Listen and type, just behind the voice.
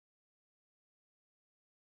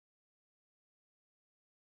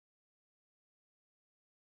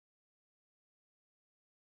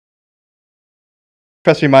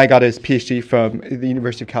Professor Imai got his PhD from the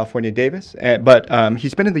University of California, Davis, but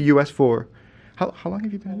he's been in the U.S. for, how long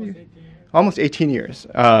have you been in the U.S.? Almost 18 years.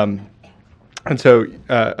 And so,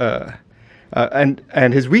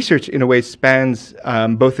 and his research in a way spans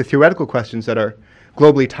both the theoretical questions that are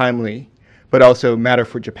globally timely, but also matter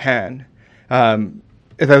for Japan.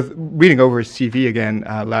 As I was reading over his CV again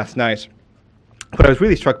last night, what I was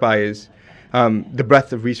really struck by is the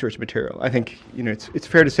breadth of research material. I think it's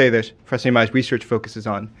fair to say that Professor Imai's research focuses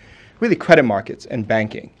on really credit markets and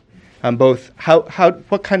banking, both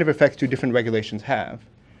what kind of effects do different regulations have,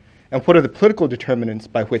 and what are the political determinants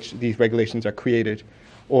by which these regulations are created,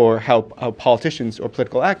 or how politicians or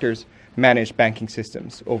political actors manage banking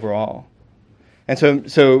systems overall. And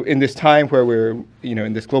so in this time where we're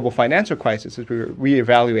in this global financial crisis, as we're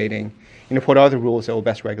reevaluating what are the rules that will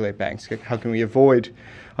best regulate banks, how can we avoid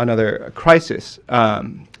another crisis,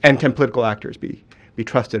 and can political actors be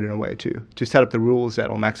trusted in a way to set up the rules that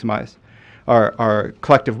will maximize our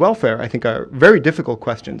collective welfare, I think are very difficult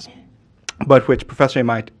questions, but which Professor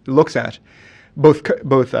Imai looks at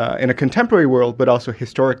both in a contemporary world, but also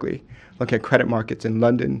historically, looking at credit markets in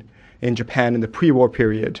London, in Japan in the pre-war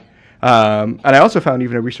period. And I also found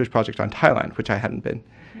even a research project on Thailand, which I hadn't been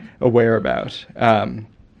aware about.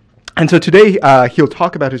 And so today he'll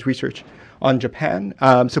talk about his research on Japan.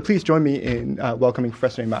 So please join me in welcoming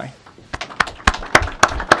Professor Imai.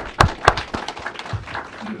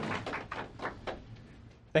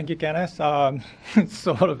 Thank you, Kenneth.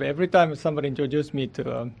 Sort of every time somebody introduces me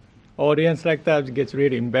to an audience like that, it gets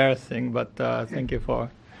really embarrassing. But thank you for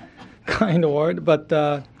kind word.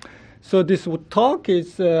 But so this talk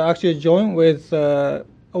is actually joined with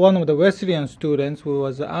one of the Wesleyan students who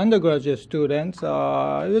was an undergraduate student. He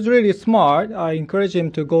was really smart. I encouraged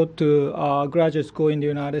him to go to graduate school in the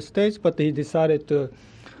United States, but he decided to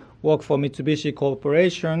work for Mitsubishi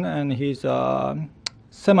Corporation, and he's a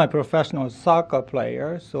semi-professional soccer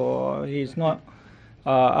player. So he's not,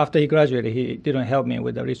 after he graduated, he didn't help me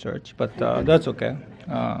with the research, but that's okay.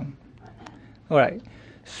 All right.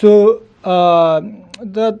 So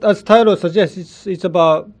that, as title suggests, it's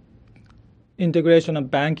about integration of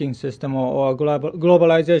banking system or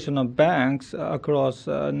globalization of banks across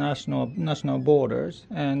national borders.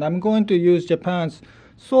 And I'm going to use Japan's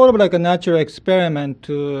sort of like a natural experiment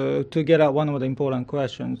to get at one of the important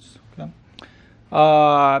questions. Okay?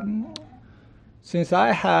 Since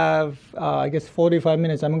I have, I guess, 45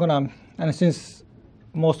 minutes, and since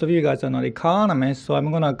most of you guys are not economists, so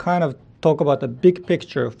I'm going to kind of talk about the big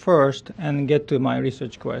picture first and get to my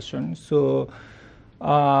research question. So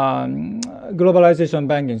globalization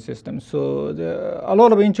banking system. So there are a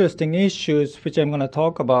lot of interesting issues which I'm going to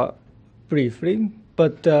talk about briefly.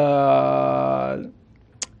 But so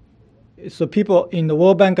people in the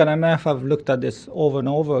World Bank and IMF have looked at this over and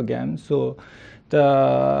over again. So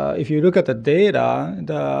if you look at the data,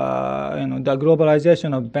 the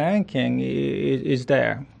globalization of banking is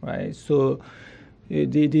there, right? So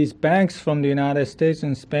these banks from the United States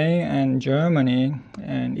and Spain and Germany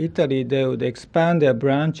and Italy, they would expand their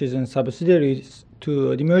branches and subsidiaries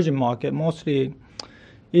to the emerging market, mostly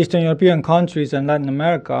Eastern European countries and Latin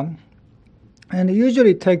America. And it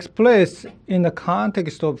usually takes place in the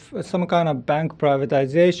context of some kind of bank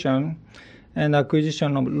privatization and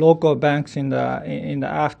acquisition of local banks in the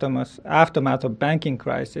aftermath of banking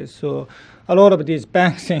crisis. So a lot of these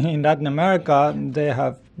banks in Latin America, they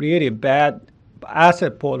have really bad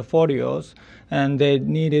asset portfolios, and they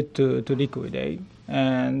needed to liquidate,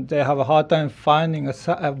 and they have a hard time finding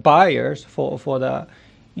buyers for the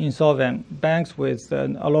insolvent banks with a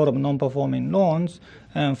lot of non-performing loans,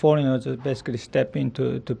 and foreigners basically step in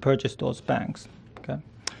to purchase those banks. Okay,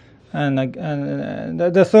 and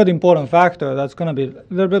the third important factor that's going to be a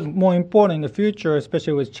little bit more important in the future,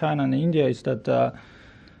 especially with China and India, is that the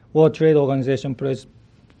World Trade Organization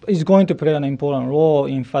is going to play an important role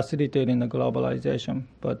in facilitating the globalization.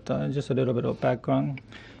 But just a little bit of background.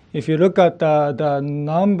 If you look at the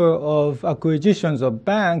number of acquisitions of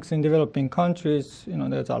banks in developing countries,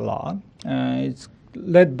 there's a lot. It's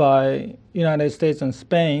led by United States and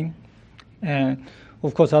Spain, and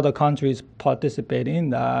of course other countries participate in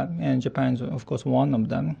that, and Japan is of course one of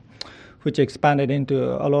them, which expanded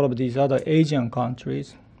into a lot of these other Asian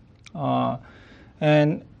countries.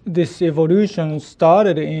 And this evolution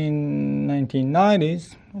started in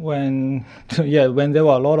 1990s when there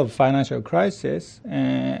were a lot of financial crisis,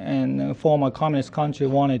 and former communist country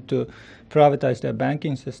wanted to privatize their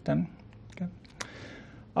banking system. Okay.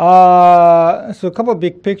 So a couple of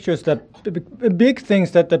big pictures big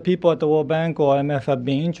things that the people at the World Bank or IMF have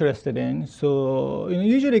been interested in. So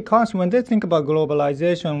usually when they think about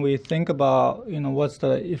globalization, we think about what's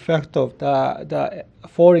the effect of the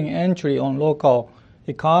foreign entry on local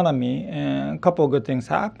economy, and a couple of good things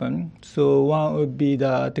happen. So one would be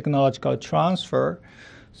the technological transfer.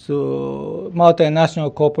 So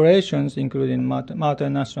multinational corporations, including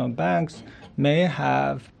multinational banks, may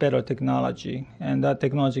have better technology, and that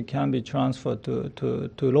technology can be transferred to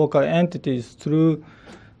local entities through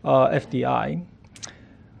FDI.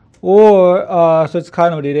 Or, so it's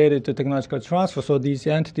kind of related to technological transfer, so these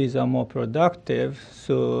entities are more productive,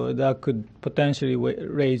 so that could potentially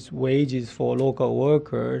raise wages for local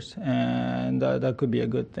workers, and that could be a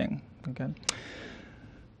good thing. Okay.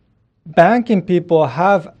 Banking people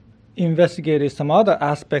have investigated some other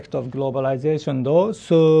aspect of globalization, though.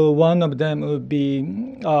 So one of them would be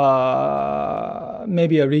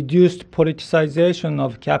maybe a reduced politicization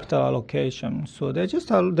of capital allocation. So they just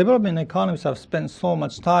development economists have spent so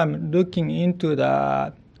much time looking into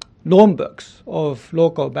the loan books of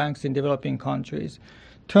local banks in developing countries.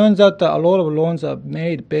 Turns out that a lot of loans are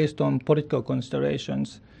made based on political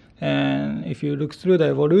considerations. And if you look through the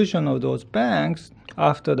evolution of those banks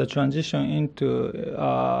after the transition into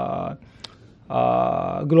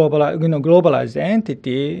globalized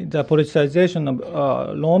entity, the politicization of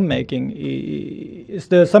loan making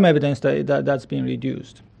there's some evidence that's been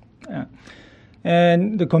reduced.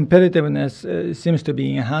 And the competitiveness seems to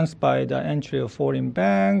be enhanced by the entry of foreign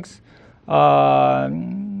banks.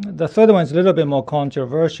 The third one is a little bit more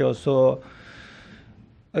controversial. So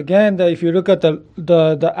again, if you look at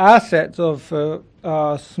the assets of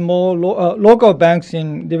small local banks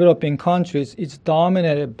in developing countries, it's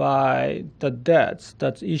dominated by the debts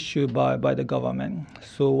that's issued by the government.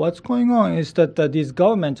 So what's going on is that these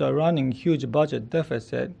governments are running huge budget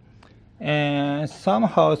deficit, and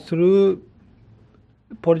somehow through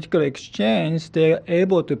political exchange, they're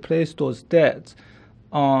able to place those debts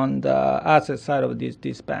on the asset side of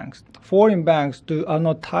these banks. Foreign banks are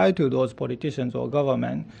not tied to those politicians or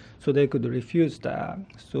government, so they could refuse that.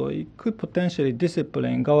 So it could potentially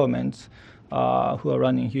discipline governments who are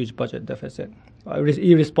running huge budget deficit,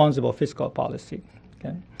 irresponsible fiscal policy.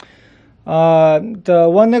 Okay. The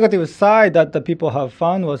one negative side that the people have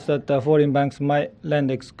found was that the foreign banks might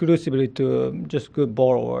lend exclusively to just good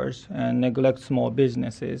borrowers and neglect small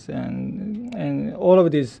businesses, and all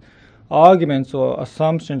of these arguments or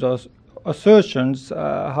assumptions or assertions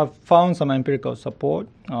have found some empirical support,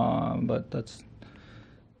 but that's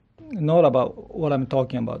not about what I'm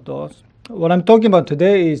talking about those. What I'm talking about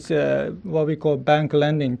today is what we call bank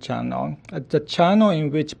lending channel. It's a channel in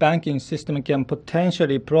which banking system can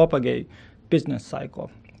potentially propagate business cycle.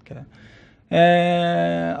 Okay,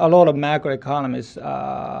 and a lot of macroeconomists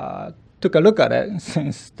took a look at it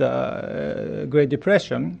since the Great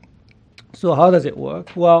Depression. So how does it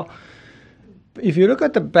work? Well, if you look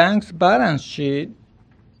at the bank's balance sheet,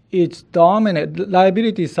 the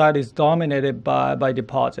liability side is dominated by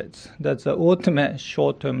deposits. That's the ultimate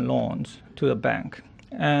short-term loans to the bank.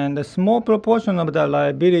 And a small proportion of the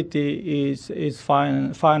liability is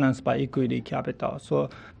financed by equity capital. So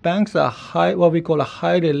banks are what we call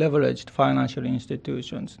highly leveraged financial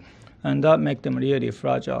institutions, and that makes them really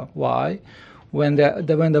fragile. Why? When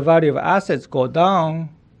the value of assets go down,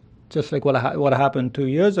 just like what happened 2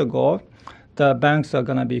 years ago, the banks are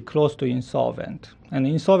going to be close to insolvent. An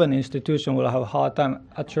insolvent institution will have a hard time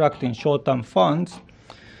attracting short-term funds.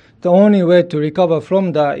 The only way to recover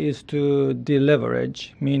from that is to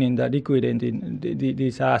deleverage, meaning that liquidating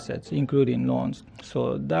these assets, including loans.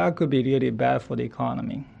 So that could be really bad for the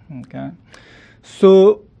economy. Okay,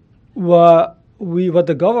 so what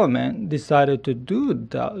the government decided to do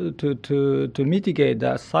to mitigate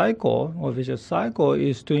that cycle or vicious cycle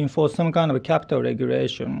is to enforce some kind of a capital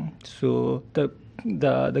regulation. So the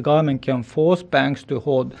government can force banks to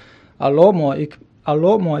hold a lot more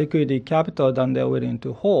equity capital than they're willing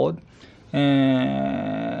to hold,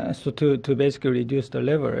 and so to basically reduce the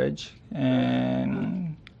leverage.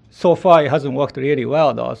 And so far, it hasn't worked really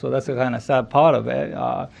well, though. So that's the kind of sad part of it.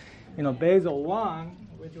 Basel I,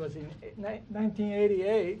 which was in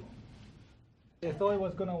 1988, they thought it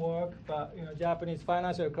was going to work, but Japanese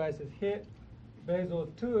financial crisis hit. Basel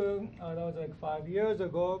II, that was like 5 years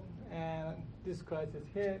ago, and this crisis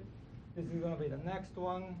hit. This is going to be the next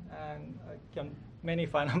one, and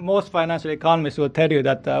most financial economists will tell you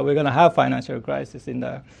that we're going to have financial crisis in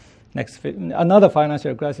the another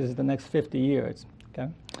financial crisis in the next 50 years. Okay,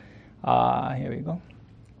 here we go.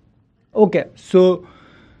 Okay, so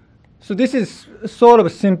this is sort of a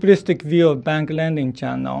simplistic view of bank lending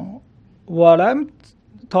channel. What I'm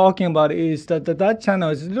talking about is that channel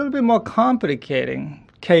is a little bit more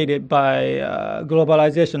complicated by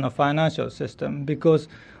globalization of financial system, because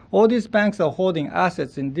all these banks are holding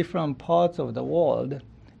assets in different parts of the world,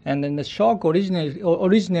 and then the shock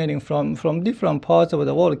originating from different parts of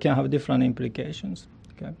the world can have different implications.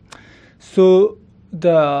 Okay, so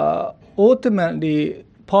ultimately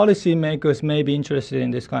policymakers may be interested in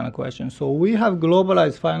this kind of question. So we have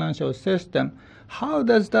globalized financial system. How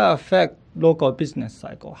does that affect local business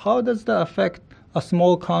cycle? How does that affect a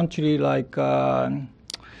small country like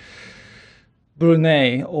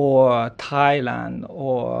Brunei or Thailand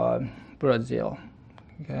or Brazil?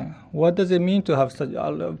 Okay. What does it mean to have such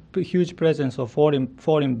a huge presence of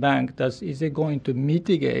foreign bank? Is it going to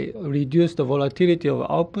mitigate, reduce the volatility of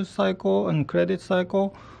output cycle and credit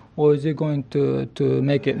cycle, or is it going to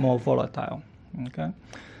make it more volatile? Okay.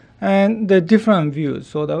 And the different views.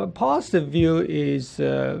 So the positive view is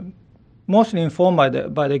mostly informed by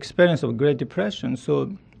the experience of Great Depression.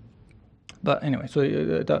 But anyway,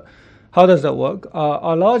 how does that work?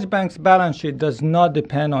 A large bank's balance sheet does not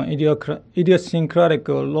depend on idiosyncratic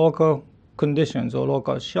or local conditions or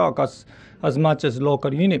local shock as much as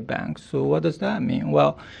local unit banks. So what does that mean?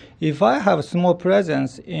 Well, if I have a small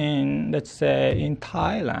presence in, let's say, in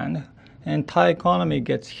Thailand, and Thai economy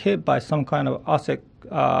gets hit by some kind of asset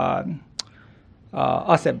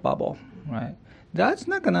bubble, right? That's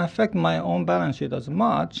not going to affect my own balance sheet as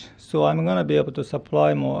much. So I'm going to be able to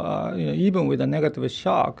supply more, even with a negative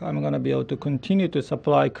shock, I'm going to be able to continue to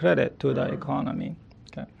supply credit to the economy.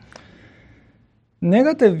 Okay.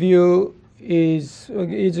 Negative view is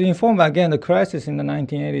informed, again, the crisis in the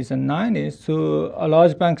 1980s and 90s. So a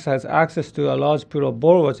large bank has access to a large pool of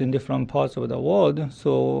borrowers in different parts of the world.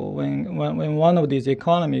 So when one of these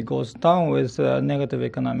economies goes down with a negative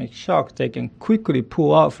economic shock, they can quickly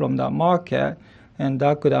pull out from that market, and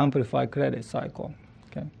that could amplify credit cycle.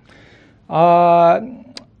 Okay.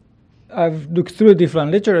 I've looked through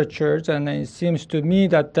different literatures, and it seems to me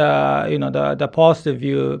that the positive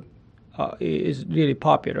view is really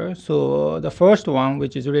popular. So the first one,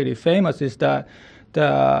 which is really famous, is the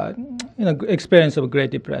experience of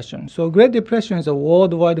Great Depression. So Great Depression is a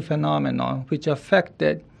worldwide phenomenon which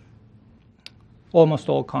affected almost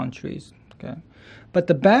all countries. Okay. But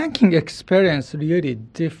the banking experience really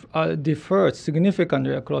differs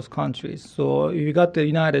significantly across countries. So you got the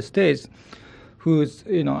United States, whose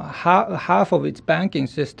half of its banking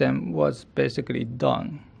system was basically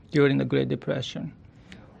done during the Great Depression.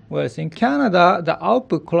 Whereas in Canada, the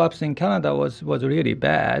output collapse in Canada was really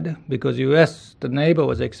bad because U.S., the neighbor,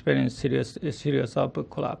 was experiencing a serious output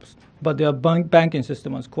collapse. But their banking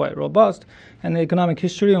system was quite robust, and the economic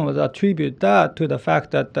historian would attribute that to the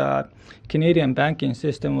fact that the Canadian banking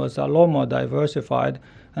system was a lot more diversified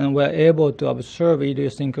and were able to observe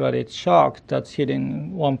idiosyncratic shock that's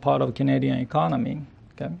hitting one part of Canadian economy.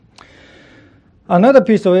 Okay. Another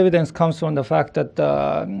piece of evidence comes from the fact that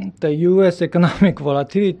the U.S. economic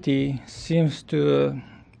volatility seems to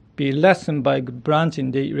be lessened by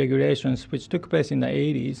branching regulations, which took place in the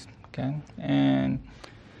 80s. Okay, and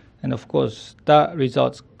of course that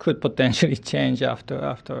results could potentially change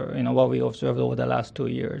after what we observed over the last 2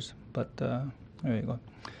 years. But there you go.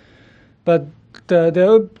 But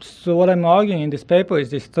so what I'm arguing in this paper is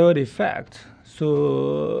this third effect.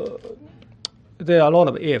 So there are a lot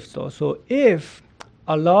of ifs, though. So if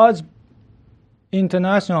a large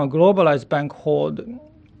international globalized bank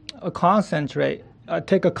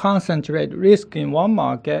take a concentrate risk in one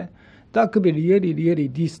market, that could be really, really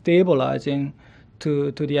destabilizing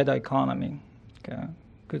to the other economy. Okay?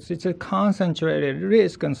 Because it's a concentrated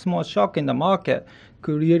risk, and small shock in the market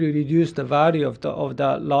could really reduce the value of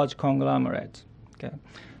that large conglomerate. Okay?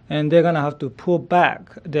 And they're going to have to pull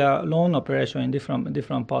back their loan operation in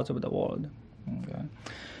different parts of the world. Okay.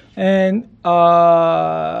 And the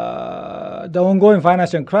ongoing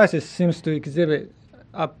financial crisis seems to exhibit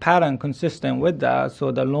a pattern consistent with that.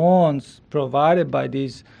 So the loans provided by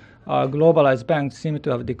these globalized banks seem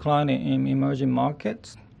to have declined in emerging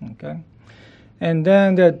markets. Okay. And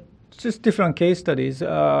then there are just different case studies.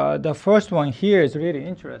 The first one here is really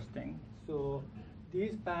interesting. So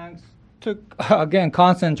these banks took, again,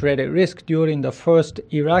 concentrated risk during the first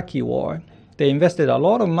Iraqi war. They invested a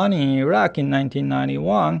lot of money in Iraq in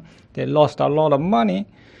 1991. They lost a lot of money.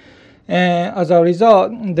 And as a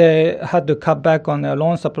result, they had to cut back on their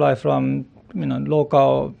loan supply from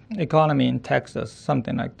local economy in Texas,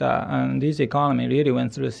 something like that. And this economy really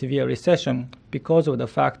went through a severe recession because of the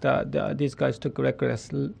fact that these guys took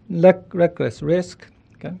reckless risk.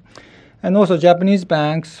 Okay? And also Japanese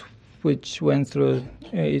banks, which went through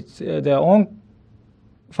their own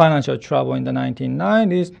financial trouble in the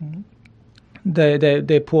 1990s,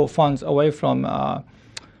 they pull funds away from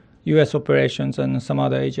U.S. operations and some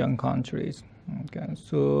other Asian countries. Okay,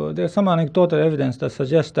 so there's some anecdotal evidence that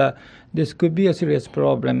suggests that this could be a serious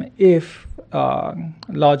problem if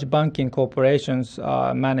large banking corporations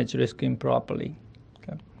manage risk improperly.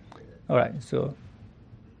 Okay. All right, so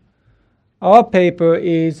our paper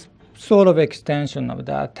is sort of extension of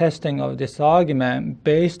that, testing of this argument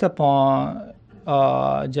based upon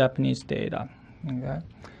Japanese data. Okay,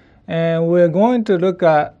 and we're going to look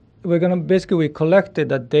at we collected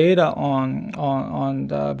the data on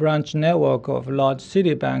the branch network of large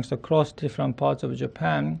city banks across different parts of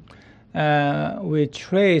Japan. We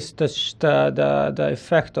traced the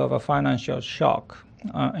effect of a financial shock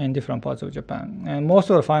in different parts of Japan. And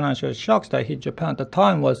most of the financial shocks that hit Japan at the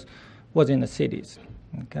time was in the cities.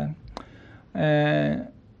 Okay,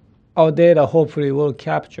 our data hopefully will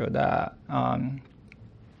capture that.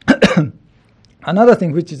 Another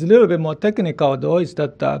thing which is a little bit more technical, though, is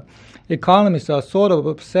that economists are sort of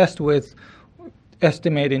obsessed with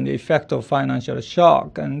estimating the effect of financial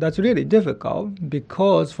shock, and that's really difficult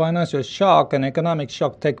because financial shock and economic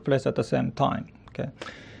shock take place at the same time. Okay,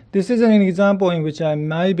 this is an example in which I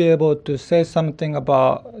might be able to say something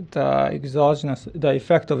about the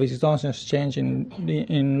effect of exogenous change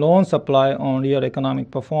in loan supply on real economic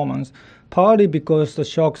performance, partly because the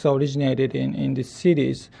shocks originated in the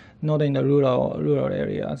cities, not in the rural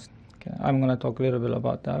areas. Okay, I'm going to talk a little bit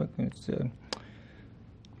about that.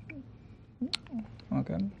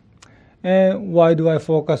 Okay. And why do I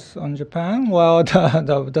focus on Japan? Well,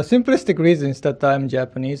 the simplistic reason is that I'm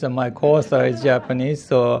Japanese and my co-author is Japanese,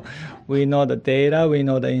 so we know the data, we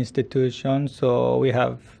know the institution, so we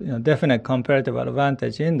have definite comparative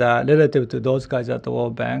advantage in that relative to those guys at the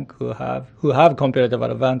World Bank who have comparative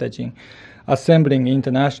advantage in assembling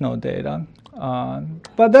international data.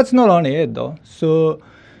 But that's not only it, though. So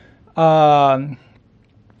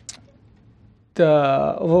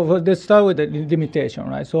let's start with the limitation,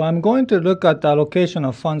 right? So I'm going to look at the allocation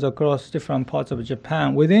of funds across different parts of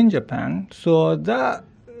Japan, within Japan. So that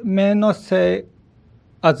may not say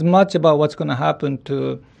as much about what's going to happen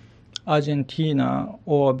to Argentina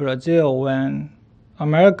or Brazil when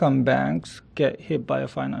American banks get hit by a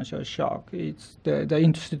financial shock. It's the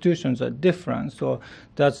institutions are different, so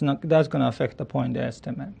that's going to affect the point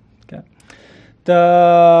estimate. Okay.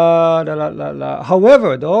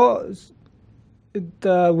 However, though,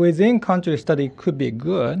 the within country study could be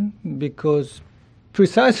good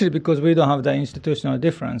precisely because we don't have the institutional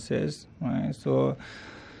differences, right? So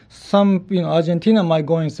Argentina might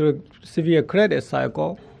going through severe credit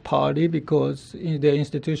cycle, partly because the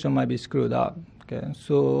institution might be screwed up. Okay,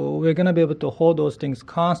 so we're going to be able to hold those things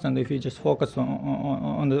constant if you just focus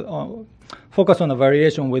on the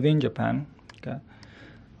variation within Japan. Okay.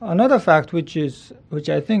 Another fact which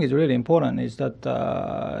I think is really important is that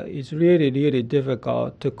it's really, really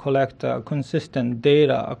difficult to collect consistent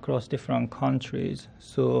data across different countries.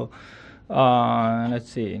 So let's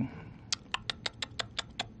see.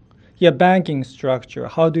 Yeah, banking structure.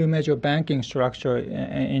 How do you measure banking structure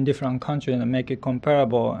in different countries and make it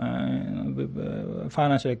comparable?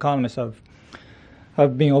 Financial economists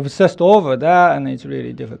have been obsessed over that, and it's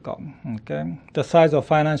really difficult. Okay, the size of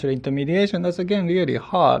financial intermediation, that's again really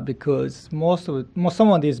hard because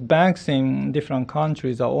some of these banks in different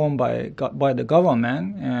countries are owned by the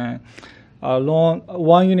government. And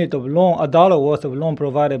one unit of loan, $1 worth of loan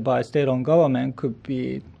provided by state-owned government could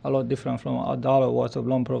be a lot different from $1 worth of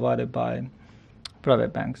loan provided by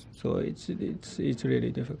private banks. So it's really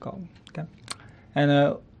difficult. Okay,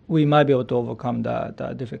 and we might be able to overcome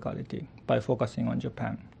that difficulty by focusing on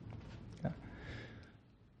Japan. Okay.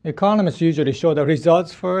 Economists usually show the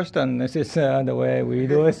results first, and this is the way we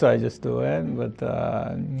do it, so I just do it. But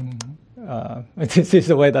this is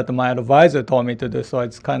the way that my advisor told me to do, so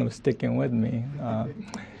it's kind of sticking with me.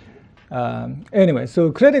 Anyway,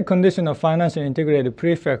 so credit condition of financially integrated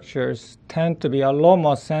prefectures tend to be a lot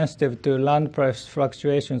more sensitive to land price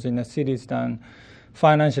fluctuations in the cities than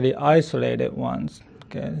financially isolated ones.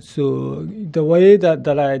 Okay, so the way that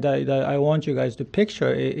I want you guys to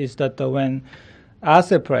picture is that when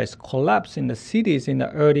asset price collapsed in the cities in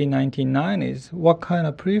the early 1990s, what kind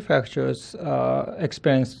of prefectures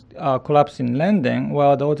experienced collapse in lending?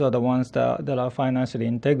 Well, those are the ones that are financially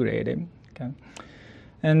integrated. Okay,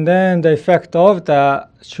 and then the effect of that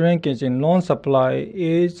shrinkage in loan supply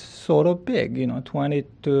is sort of big, 20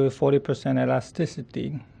 to 40%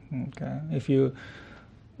 elasticity. Okay,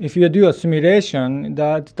 if you do a simulation,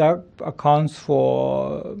 that accounts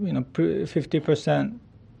for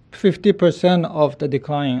 50% of the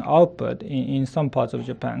declining output in some parts of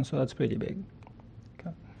Japan. So that's pretty big. Okay.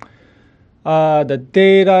 The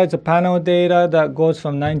data, it's a panel data that goes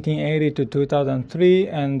from 1980 to 2003,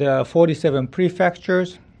 and there are 47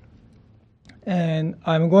 prefectures. And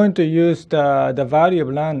I'm going to use the value of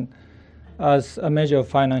land as a measure of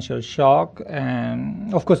financial shock.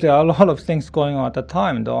 And of course, there are a lot of things going on at the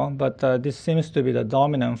time, though, but this seems to be the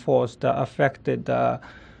dominant force that affected the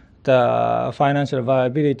financial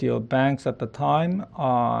viability of banks at the time.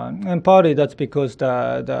 And partly that's because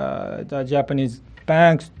the Japanese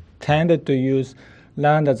banks tended to use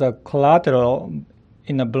land as a collateral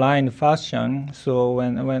in a blind fashion. So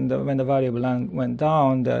when the value of land went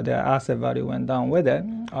down, the asset value went down with it.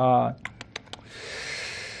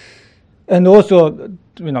 And also,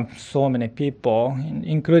 so many people,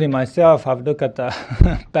 including myself, have looked at the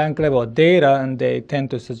bank level data, and they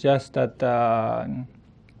tend to suggest that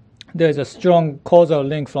there's a strong causal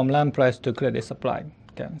link from land price to credit supply.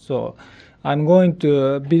 Okay, so I'm going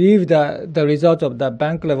to believe that the result of the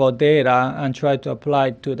bank level data and try to apply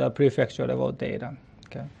it to the prefecture level data.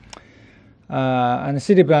 Okay, and the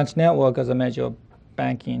city branch network as a measure of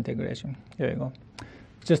banking integration. Here we go.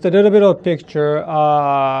 Just a little bit of picture.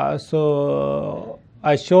 So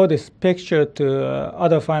I show this picture to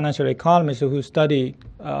other financial economists who study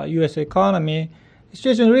U.S. economy. The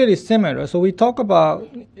situation is really similar. So we talk about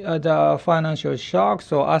the financial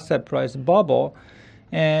shocks or asset price bubble,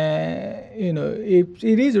 and it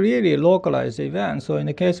is really a localized event. So in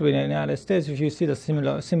the case of the United States, if you see the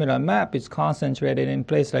similar map, it's concentrated in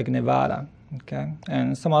places like Nevada. Okay,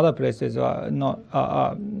 and some other places are not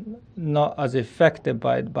as affected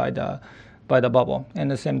by the bubble,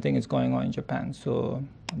 and the same thing is going on in Japan. So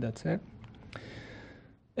that's it.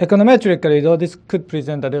 Econometrically, though, this could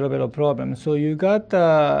present a little bit of problem. So you got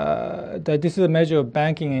this is a measure of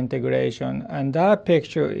banking integration, and that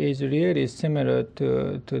picture is really similar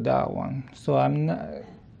to that one. So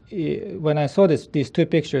when I saw these two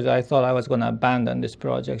pictures, I thought I was going to abandon this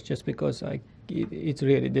project just because it's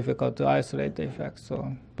really difficult to isolate the effects.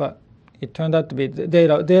 So, but it turned out to be the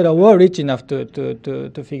data were rich enough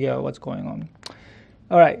to figure out what's going on.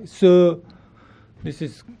 All right, so this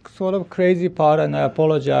is sort of crazy part, and I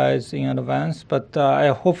apologize in advance, but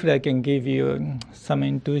hopefully I can give you some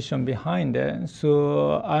intuition behind it.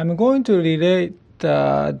 So I'm going to relate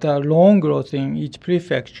the loan growth in each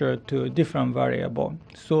prefecture to different variable.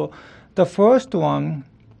 So the first one,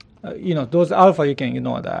 those alpha, you can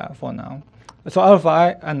ignore that for now. So alpha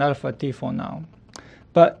I and alpha T for now.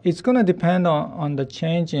 But it's going to depend on the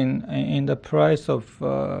change in the price of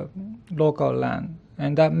local land.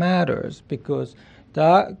 And that matters because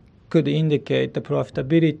that could indicate the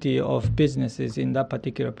profitability of businesses in that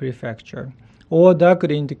particular prefecture. Or that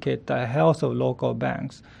could indicate the health of local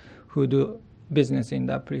banks who do business in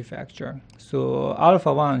that prefecture. So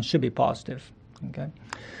alpha 1 should be positive. Okay.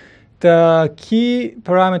 The key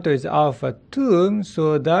parameter is alpha 2,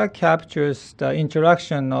 so that captures the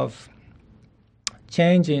interaction of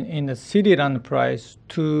change in the city land price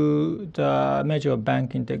to the measure of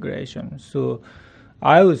bank integration. So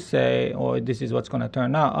I would say, or this is what's going to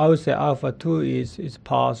turn out, I would say alpha 2 is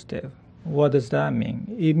positive. What does that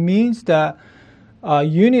mean? It means that a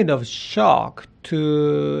unit of shock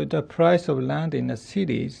to the price of land in the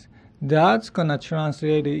cities, that's going to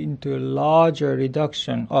translate into a larger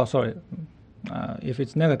reduction, if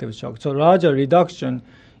it's negative shock, so larger reduction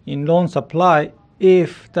in loan supply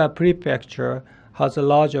if the prefecture has a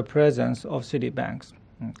larger presence of city banks.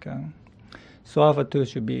 Okay, so alpha 2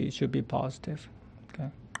 should be positive. Okay.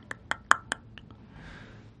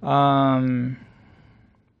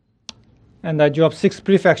 And I dropped 6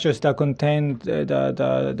 prefectures that contain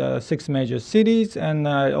the 6 major cities, and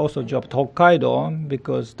I also dropped Hokkaido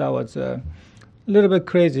because that was a little bit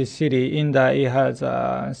crazy city in that it has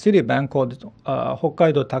a city bank called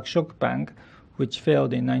Hokkaido Takushoku Bank, which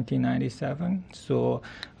failed in 1997. So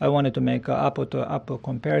I wanted to make an apple-to-apple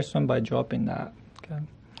comparison by dropping that. Okay.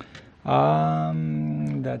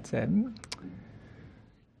 That's it.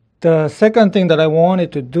 The second thing that I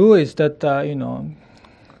wanted to do is that,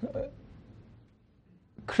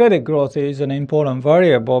 credit growth is an important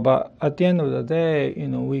variable, but at the end of the day,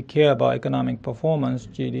 we care about economic performance,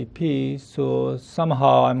 GDP. So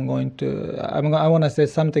somehow I want to say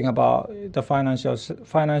something about the financial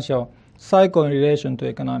cycle in relation to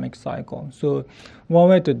economic cycle. So one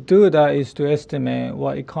way to do that is to estimate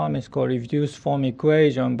what economists call reduced form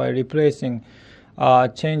equation by replacing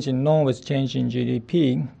change in loan with change in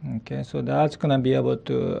GDP. Okay, so that's going to be able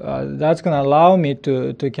to that's going to allow me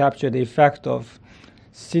to capture the effect of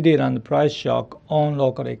city land price shock on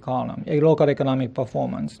local economic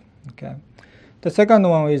performance. Okay. The second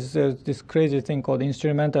one is this crazy thing called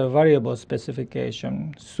instrumental variable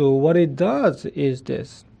specification. So what it does is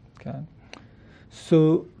this. Okay.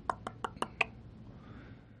 So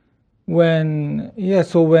when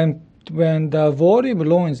the volume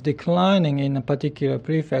loan is declining in a particular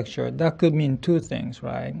prefecture, that could mean two things,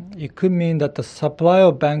 right? It could mean that the supply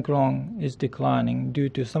of bank loan is declining due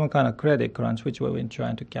to some kind of credit crunch, which we've been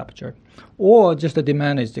trying to capture, or just the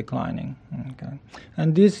demand is declining. Okay,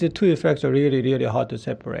 and these two effects are really, really hard to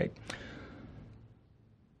separate.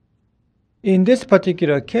 In this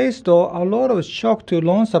particular case, though, a lot of shock to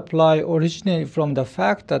loan supply originated from the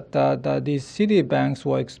fact that these city banks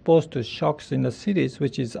were exposed to shocks in the cities,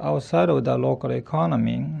 which is outside of the local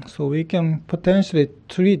economy. So we can potentially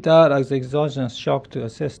treat that as exogenous shock to the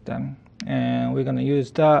system, and we're going to use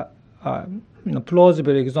that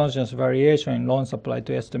plausible exogenous variation in loan supply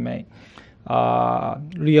to estimate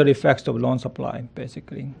real effects of loan supply,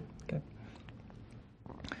 basically.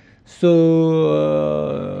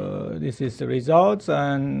 So this is the results,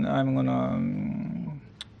 and I'm gonna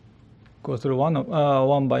go through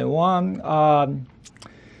one by one.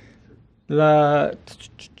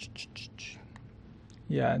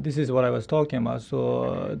 This is what I was talking about.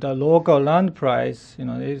 So the local land price,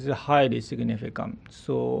 is highly significant.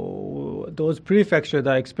 So those prefectures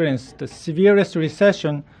that experienced the severest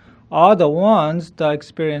recession are the ones that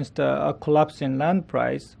experienced a collapse in land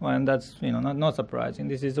price, and that's not surprising.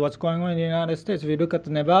 This is what's going on in the United States. If you look at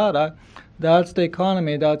Nevada, that's the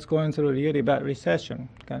economy that's going through a really bad recession.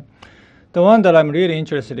 Okay, the one that I'm really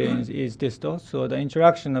interested in is this, though. So the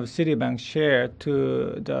interaction of Citibank share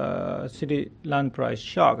to the city land price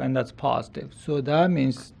shock, and that's positive. So that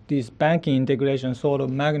means this banking integration sort of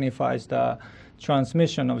magnifies the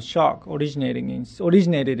transmission of shock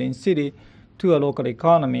originated in city to a local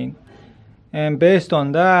economy, and based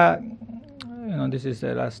on that, this is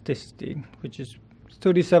elasticity, which is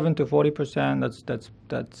 37 to 40%.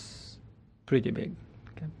 That's pretty big.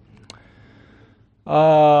 Okay.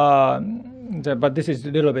 But this is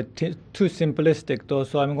a little bit too simplistic, though.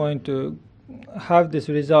 So I'm going to have this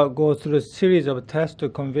result go through a series of tests to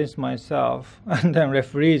convince myself, and then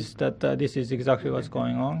rephrase that this is exactly what's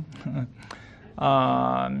going on.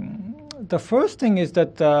 The first thing is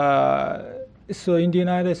that. So in the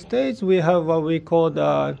United States, we have what we call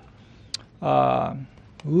the, I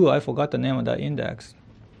forgot the name of that index.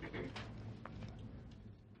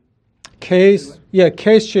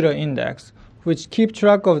 Case-Shiller Index, which keep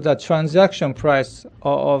track of the transaction price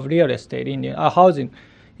of real estate housing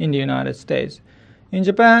in the United States. In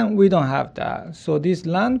Japan, we don't have that. So these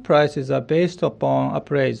land prices are based upon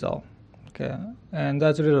appraisal. Okay. And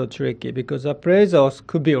that's a little tricky because appraisals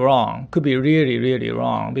could be wrong, could be really, really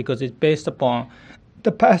wrong, because it's based upon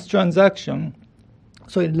the past transaction.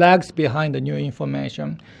 So it lags behind the new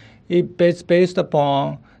information. It's based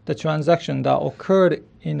upon the transaction that occurred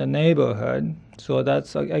in the neighborhood. So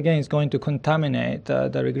that's, again, it's going to contaminate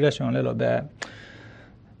the regression a little bit.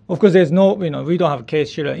 Of course, there's no, we don't have a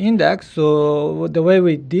Case-Shiller Index. So the way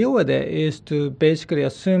we deal with it is to basically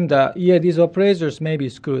assume that, these appraisers may be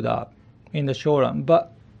screwed up in the short run,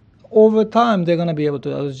 but over time they're going to be able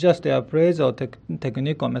to adjust their appraisal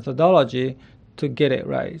technique or methodology to get it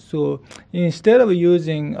right. So instead of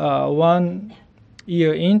using 1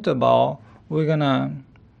 year interval, we're going to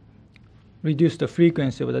reduce the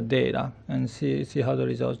frequency of the data and see how the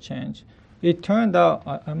results change. It turned out,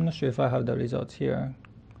 I'm not sure if I have the results here.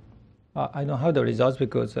 I don't have the results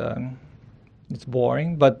because it's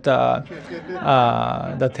boring, but the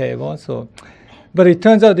table. But it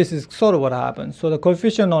turns out this is sort of what happens. So the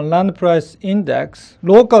coefficient on land price index,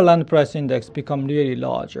 local land price index, become really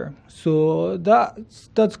larger. So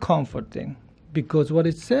that's comforting, because what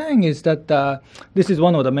it's saying is that this is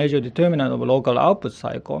one of the major determinants of a local output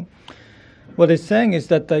cycle. What it's saying is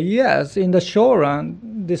that yes, in the short run,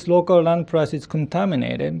 this local land price is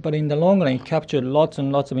contaminated, but in the long run, it captured lots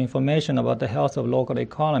and lots of information about the health of local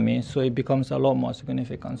economy, so it becomes a lot more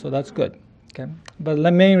significant. So that's good. Okay, but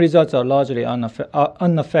the main results are largely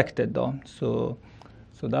unaffected, though. So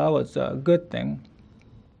that was a good thing.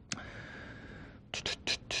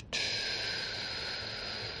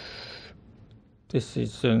 This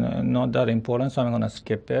is not that important, so I'm going to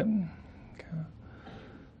skip it.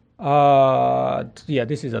 Okay.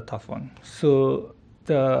 This is a tough one.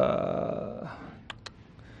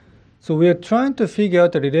 So we are trying to figure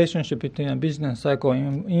out the relationship between a business cycle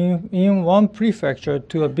in one prefecture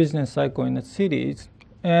to a business cycle in the cities,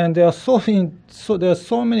 and there are so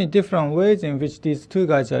many different ways in which these two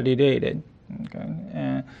guys are related. Okay,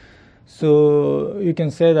 and so you can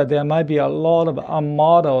say that there might be a lot of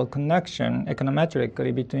unmodeled connection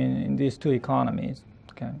econometrically between these two economies.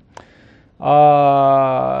 Okay,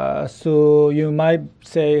 so you might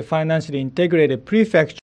say financially integrated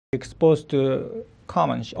prefecture exposed to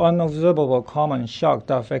unobservable common shock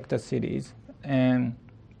that affect the cities, and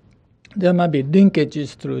there might be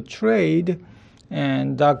linkages through trade,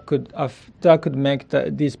 and that could make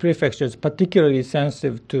these prefectures particularly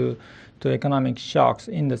sensitive to economic shocks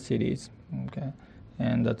in the cities. Okay,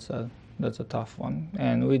 and that's a tough one,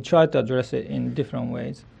 and we try to address it in different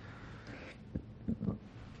ways.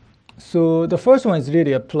 So the first one is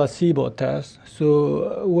really a placebo test.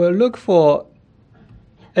 So we'll look for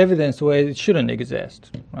evidence where it shouldn't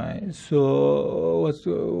exist, right? So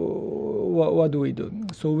what do we do?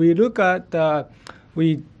 So we look at,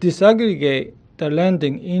 we disaggregate the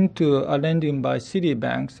lending into a lending by city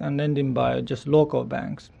banks and lending by just local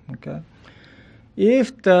banks, okay?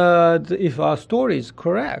 If our story is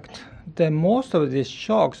correct, then most of these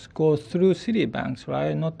shocks go through city banks,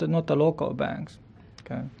 right? Not the local banks,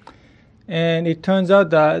 okay? And it turns out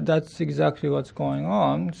that that's exactly what's going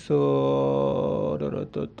on. So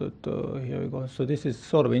here we go. So this is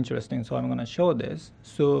sort of interesting. So I'm going to show this.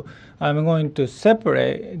 So I'm going to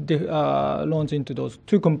separate the loans into those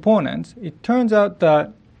two components. It turns out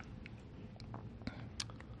that,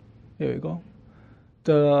 here we go.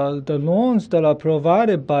 The loans that are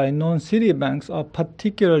provided by non-city banks are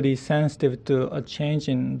particularly sensitive to a change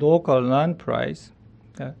in local land price.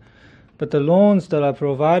 Okay? But the loans that are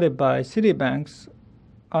provided by city banks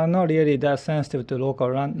are not really that sensitive to local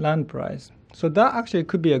land price. So that actually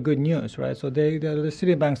could be a good news, right? So the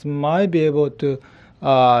city banks might be able to,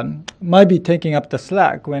 might be taking up the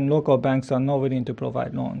slack when local banks are not willing to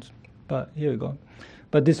provide loans. But here we go.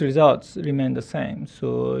 But these results remain the same.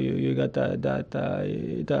 So you got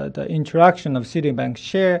the interaction of city bank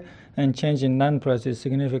share and change in land price is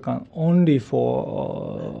significant only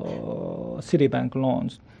for Citibank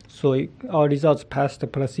loans. So our results pass the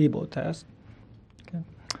placebo test. Okay.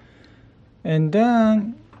 And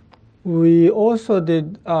then we also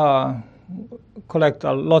did collect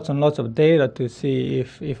lots and lots of data to see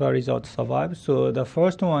if our results survive. So the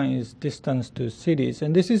first one is distance to cities.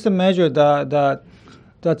 And this is a measure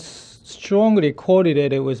that's strongly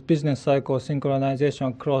correlated with business cycle synchronization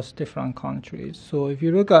across different countries. So if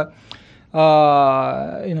you look at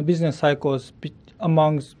business cycles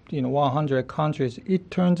amongst 100 countries,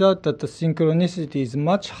 it turns out that the synchronicity is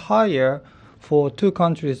much higher for two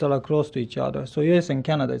countries that are close to each other. So US and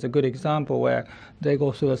Canada is a good example where they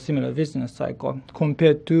go through a similar business cycle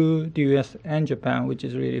compared to the US and Japan, which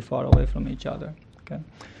is really far away from each other. Okay,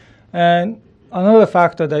 and another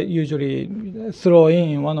factor that usually throw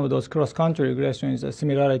in one of those cross-country regressions is a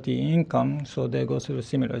similarity in income. So they go through a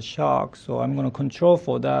similar shock. So I'm going to control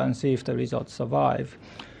for that and see if the results survive.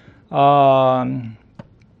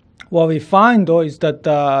 What we find, though, is that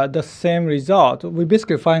the same result, we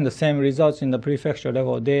basically find the same results in the prefecture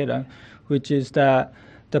level data, which is that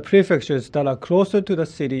the prefectures that are closer to the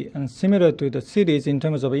city and similar to the cities in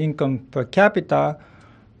terms of income per capita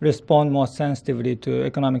respond more sensitively to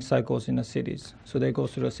economic cycles in the cities. So they go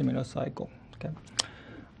through a similar cycle. Okay.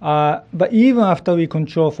 But even after we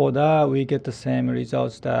control for that, we get the same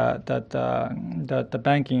results that the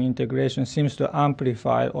banking integration seems to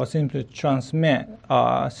amplify or seems to transmit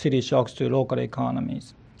city shocks to local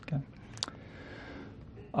economies. Okay.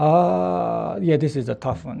 Yeah, this is a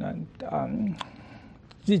tough one.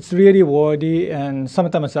 It's really wordy, and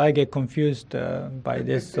sometimes I get confused by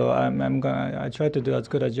this. So I try to do as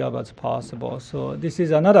good a job as possible. So this is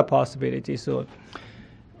another possibility. So,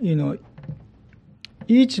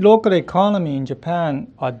 each local economy in Japan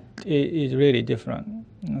is really different.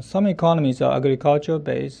 Some economies are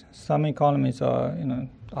agriculture-based. Some economies are,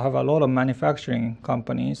 have a lot of manufacturing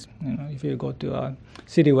companies. If you go to a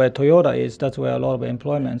city where Toyota is, that's where a lot of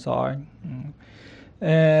employments are.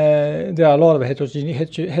 There are a lot of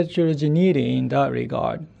heterogeneity in that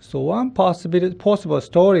regard. So one possible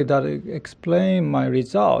story that explains my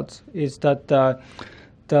results is that the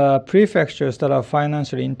prefectures that are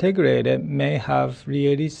financially integrated may have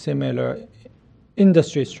really similar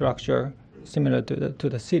industry structure, similar to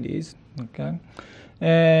the cities. Okay,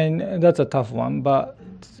 and that's a tough one. But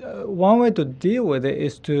one way to deal with it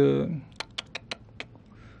is to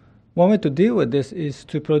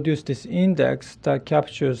produce this index that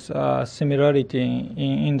captures similarity in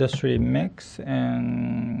industry mix,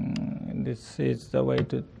 and this is the way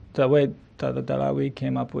that we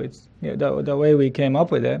came up with. The way we came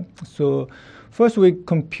up with it. So first we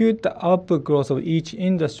compute the output growth of each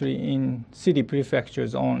industry in city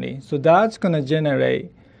prefectures only. So that's going to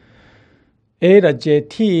generate eta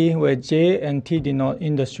JT, where J and T denote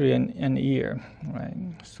industry and year, right?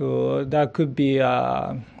 So that could be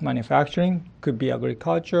manufacturing, could be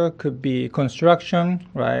agriculture, could be construction,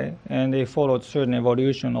 right? And they followed certain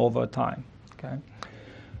evolution over time, okay?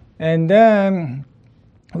 And then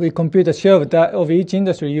we compute the share of each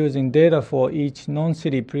industry using data for each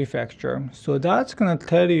non-city prefecture. So that's going to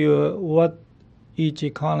tell you what each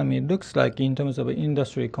economy looks like in terms of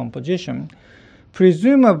industry composition.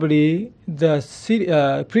 Presumably,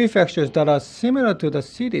 the prefectures that are similar to the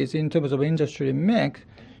cities in terms of industry mix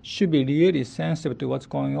should be really sensitive to what's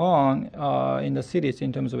going on in the cities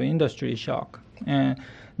in terms of industry shock. And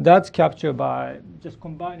that's captured by just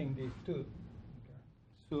combining these two.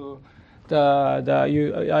 So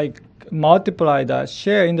I multiply the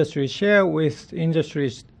industry share with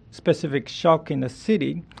industry-specific shock in the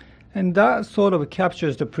city, and that sort of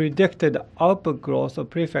captures the predicted output growth of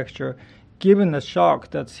prefecture given the shock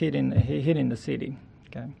that's hitting the city.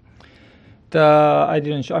 Okay.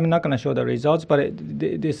 I'm not going to show the results, but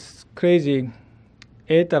this crazy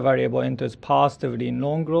eta variable enters positively in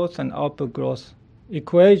loan growth and output growth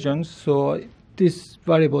equations. So this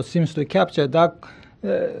variable seems to capture that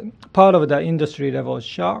part of the industry level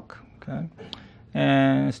shock, okay,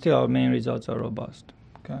 and still our main results are robust.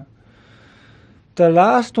 Okay. The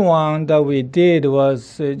last one that we did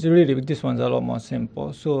was really, this one's a lot more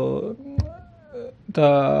simple. So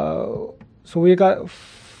we got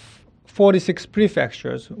 46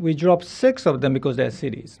 prefectures. We dropped 6 of them because they're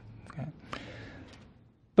cities. Okay.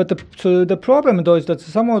 But the problem though is that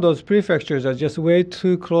some of those prefectures are just way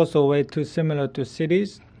too close or way too similar to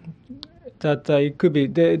cities, that they could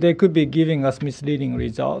be giving us misleading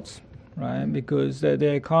results, right? Because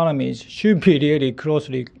the economies should be really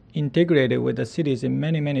closely integrated with the cities in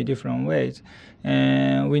many, many different ways,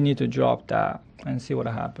 and we need to drop that and see what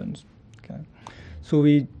happens. Okay, so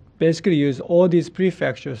we basically use all these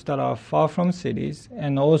prefectures that are far from cities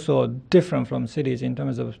and also different from cities in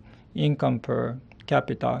terms of income per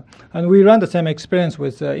capita, and we run the same experience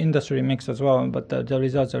with industry mix as well, but the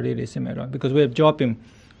results are really similar because we're dropping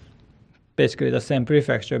basically the same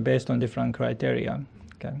prefecture based on different criteria.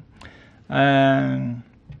 Okay, and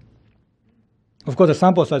of course the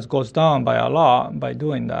sample size goes down by a lot by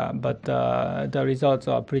doing that, but the results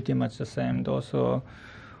are pretty much the same though. So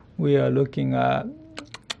we are looking at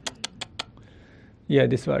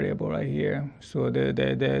this variable right here. So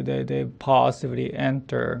they positively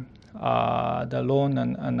enter the loan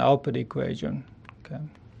and output equation. Okay,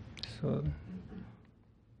 so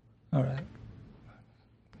all right.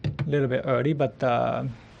 A little bit early, but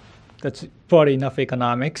that's probably enough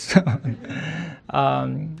economics.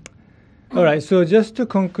 All right, so just to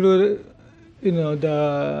conclude,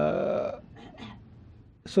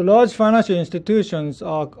 so large financial institutions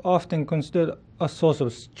are often considered a source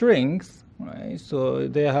of strength, right? So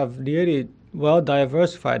they have really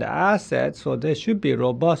well-diversified assets, so they should be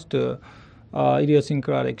robust to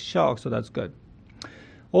idiosyncratic shocks, so that's good.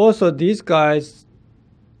 Also, these guys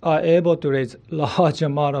are able to raise large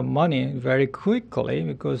amount of money very quickly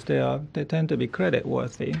because they tend to be credit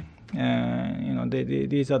worthy, and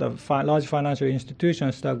these are the large financial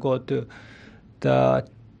institutions that go to the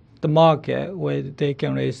market where they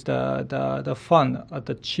can raise the fund at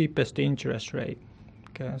the cheapest interest rate.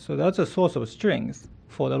 Okay, so that's a source of strength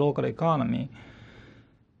for the local economy.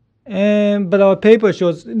 But our paper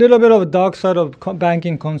shows a little bit of a dark side of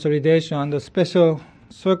banking consolidation under special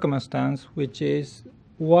circumstance, which is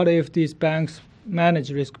what if these banks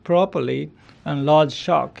manage risk properly and large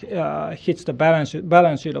shock hits the balance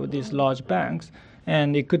sheet of these large banks,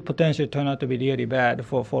 and it could potentially turn out to be really bad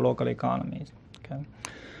for local economies. Okay,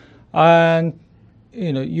 and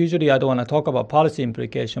usually I don't want to talk about policy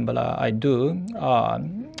implication, but I do.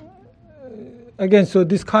 Again, so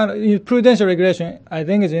this kind of prudential regulation I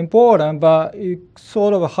think is important, but it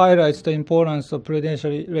sort of highlights the importance of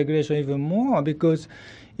prudential regulation even more, because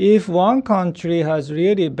if one country has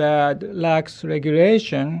really bad, lax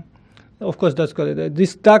regulation, of course that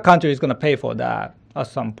country is going to pay for that at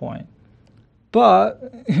some point. But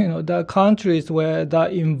the countries where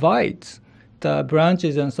that invites the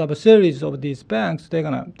branches and subsidiaries of these banks, they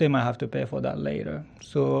might have to pay for that later.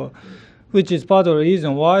 So, which is part of the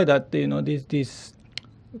reason why that these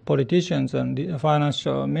politicians and the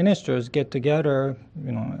financial ministers get together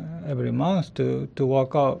every month to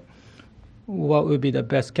work out what would be the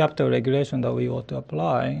best capital regulation that we ought to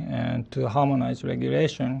apply and to harmonize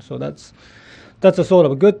regulation. So that's a sort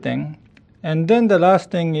of a good thing. And then the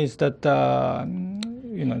last thing is that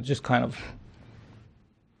just kind of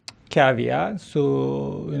caveat.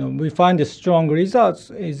 So we find the strong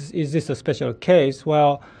results. Is this a special case?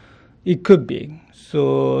 Well, it could be.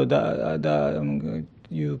 So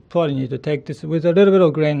you probably need to take this with a little bit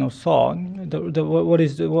of grain of salt.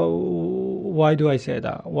 Why do I say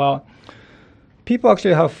that? Well, people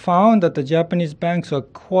actually have found that the Japanese banks are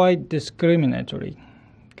quite discriminatory.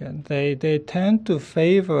 Okay. They tend to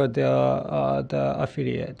favor the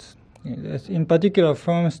affiliates. In particular,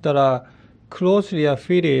 firms that are closely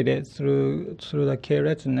affiliated through the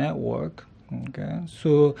Keiretsu network. Okay,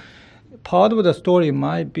 so part of the story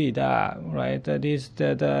might be that, right? That is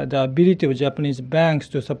the ability of Japanese banks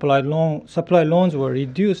to supply loans were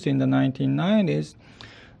reduced in the 1990s.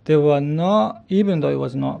 They were not, even though it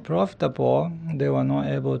was not profitable, they were not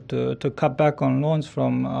able to cut back on loans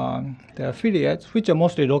from the affiliates, which are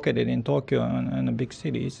mostly located in Tokyo and the big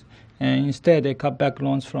cities. And instead, they cut back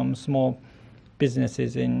loans from small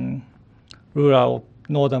businesses in rural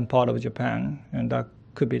northern part of Japan, and that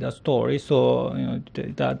could be the story. So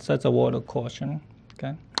that's a word of caution.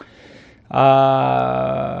 Okay,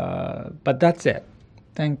 but that's it.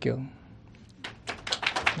 Thank you.